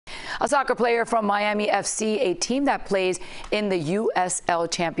A soccer player from Miami FC, a team that plays in the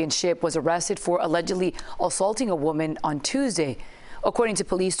USL Championship, was arrested for allegedly assaulting a woman on Tuesday. According to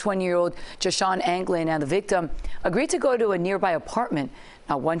police, 20-year-old Jashawn Anglin and the victim agreed to go to a nearby apartment.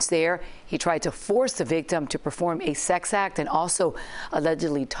 Now, once there, he tried to force the victim to perform a sex act and also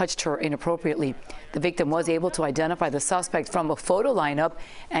allegedly touched her inappropriately. The victim was able to identify the suspect from a photo lineup.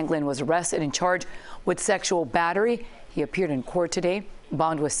 Anglin was arrested and charged with sexual battery. He appeared in court today.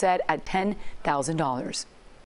 Bond was set at $10,000.